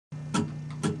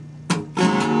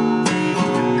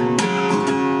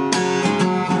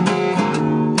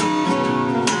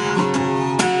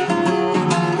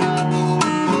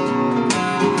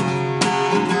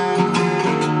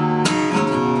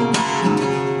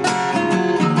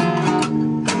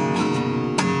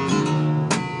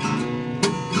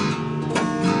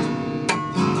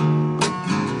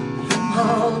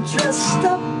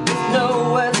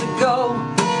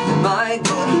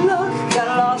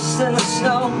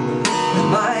And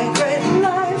my great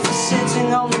life is sitting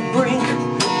on the brink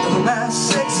of a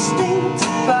mass extinct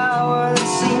power that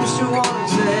seems to want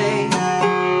to take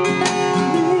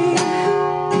me.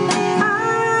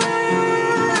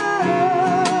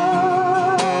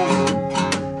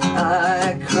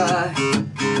 I cry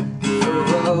for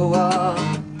Roah.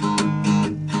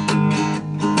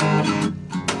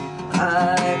 I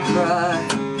cry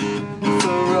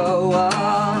for Roah,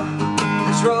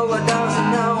 'cause Roah doesn't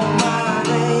know my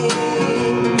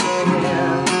name.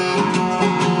 Yeah.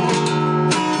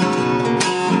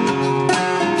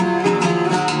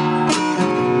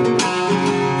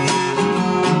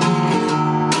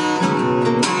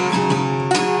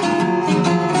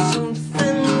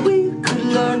 Something we could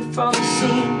learn from the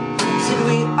scene. Said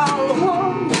we all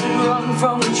want to run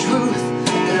from the truth.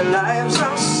 Their lives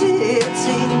are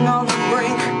sitting on the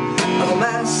brink of a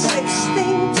mass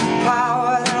extinct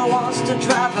power that wants to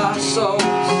drive our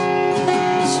souls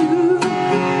to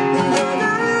the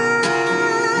night.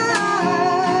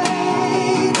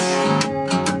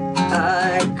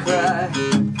 I cry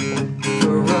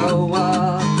for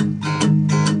Roah.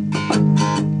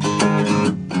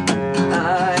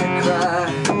 I cry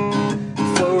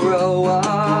for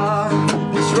Roah,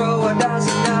 'cause Roah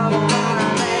doesn't know my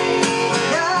name.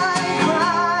 I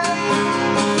cry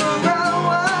for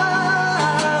Roah.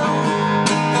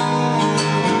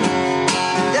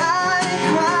 I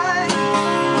cry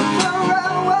for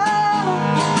Roah,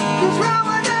 'cause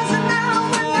Roah doesn't know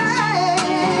my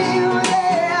name.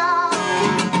 Yeah.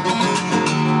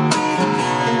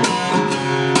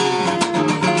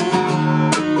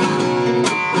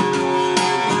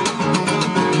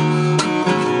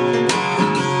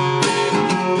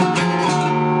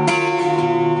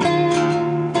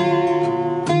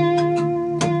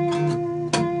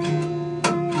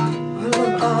 Well,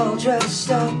 I'm all dressed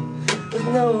up with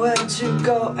nowhere to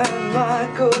go, and my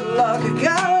good luck, I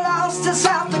got lost in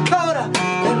South Dakota.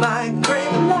 And my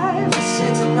great life is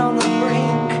sitting on the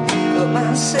brink of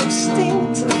mass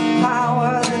extinct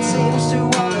power that seems to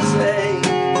want to take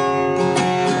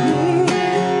me.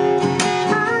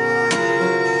 I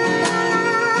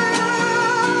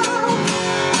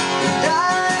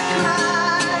cry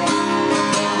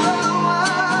for Roah.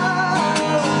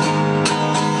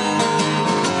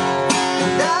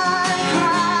 I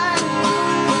cry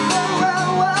for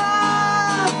Roah.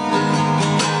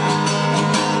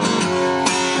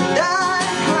 I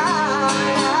cry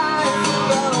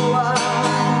for Roah.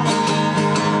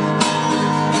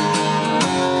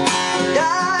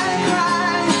 I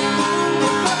cry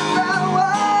for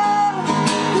Roah,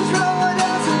 'cause Roah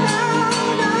doesn't know.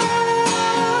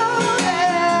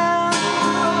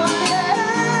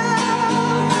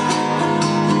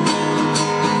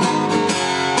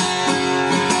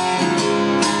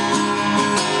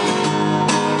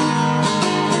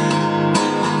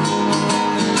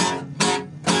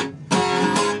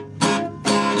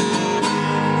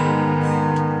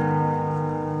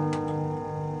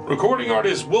 Recording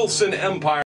artist Wilson Empire.